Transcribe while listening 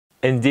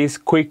In this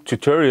quick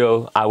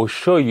tutorial, I will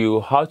show you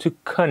how to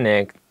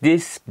connect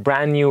this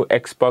brand new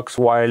Xbox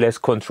wireless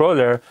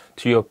controller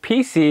to your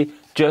PC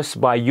just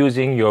by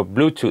using your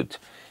Bluetooth.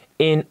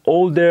 In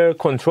older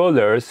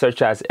controllers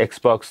such as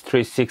Xbox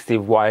 360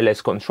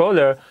 wireless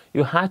controller,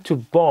 you had to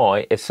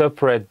buy a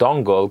separate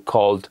dongle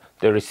called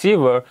the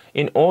receiver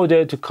in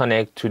order to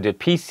connect to the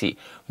PC.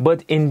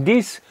 But in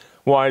this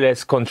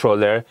wireless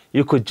controller,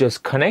 you could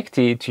just connect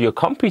it to your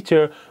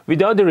computer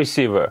without the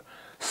receiver.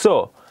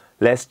 So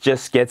let's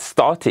just get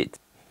started.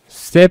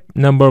 Step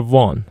number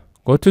 1,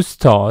 go to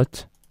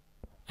Start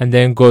and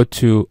then go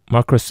to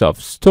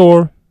Microsoft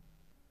Store.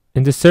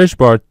 In the search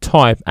bar,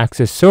 type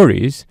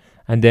Accessories,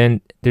 and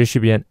then there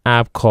should be an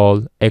app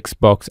called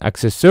Xbox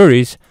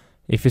Accessories.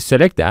 If you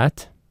select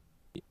that,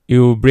 it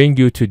will bring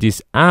you to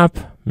this app.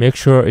 Make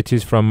sure it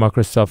is from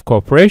Microsoft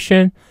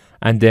Corporation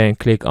and then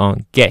click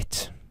on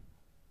Get.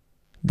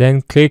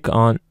 Then click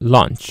on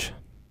Launch.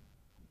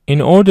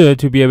 In order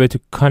to be able to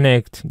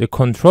connect the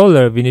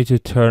controller, we need to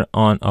turn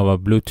on our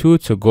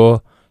Bluetooth. So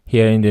go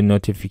here in the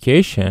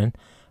notification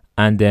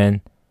and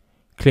then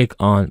click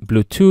on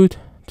Bluetooth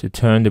to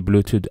turn the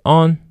Bluetooth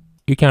on.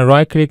 You can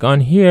right click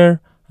on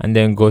here and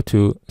then go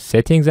to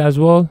Settings as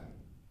well.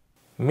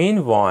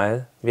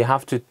 Meanwhile, we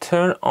have to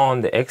turn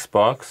on the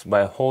Xbox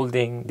by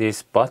holding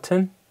this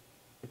button.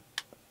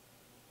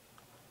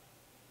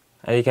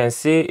 And you can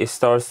see it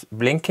starts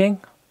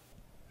blinking.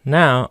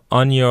 Now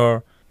on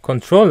your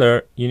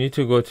controller, you need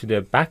to go to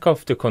the back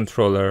of the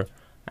controller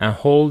and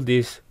hold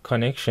this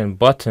connection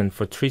button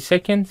for 3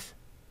 seconds.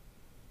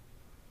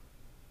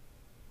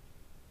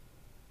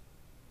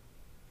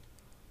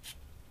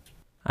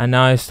 And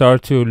now I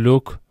start to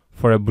look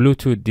for a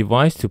Bluetooth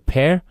device to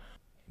pair.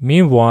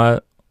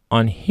 Meanwhile,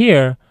 on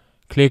here,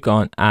 click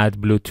on Add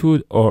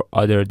Bluetooth or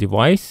Other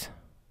Device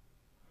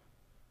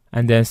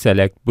and then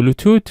select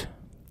Bluetooth,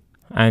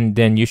 and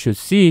then you should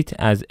see it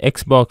as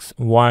Xbox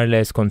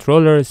wireless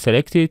controller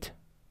selected.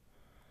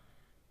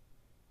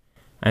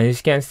 And as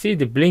you can see,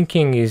 the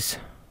blinking is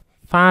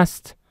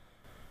fast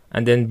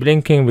and then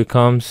blinking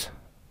becomes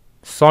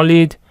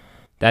solid.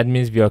 That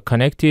means we are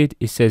connected.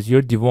 It says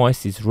your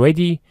device is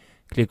ready.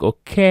 Click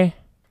OK.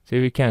 So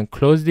we can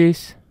close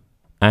this,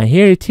 and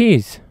here it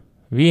is.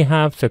 We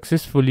have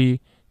successfully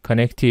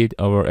connected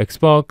our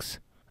Xbox,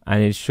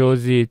 and it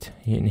shows it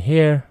in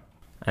here,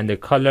 and the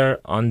color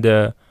on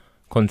the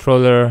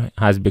controller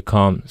has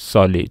become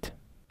solid.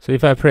 So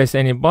if I press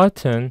any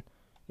button,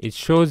 it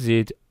shows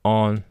it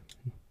on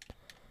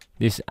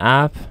this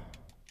app,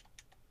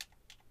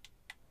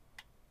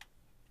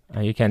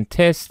 and you can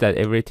test that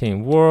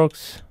everything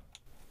works.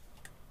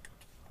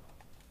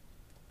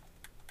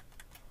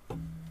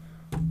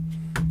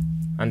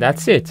 And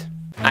that's it.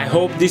 I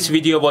hope this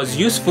video was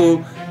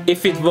useful.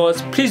 If it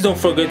was, please don't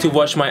forget to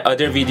watch my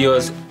other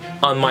videos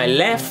on my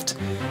left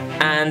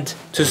and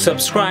to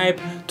subscribe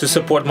to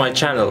support my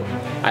channel.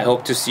 I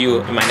hope to see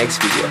you in my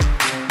next video.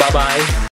 Bye bye.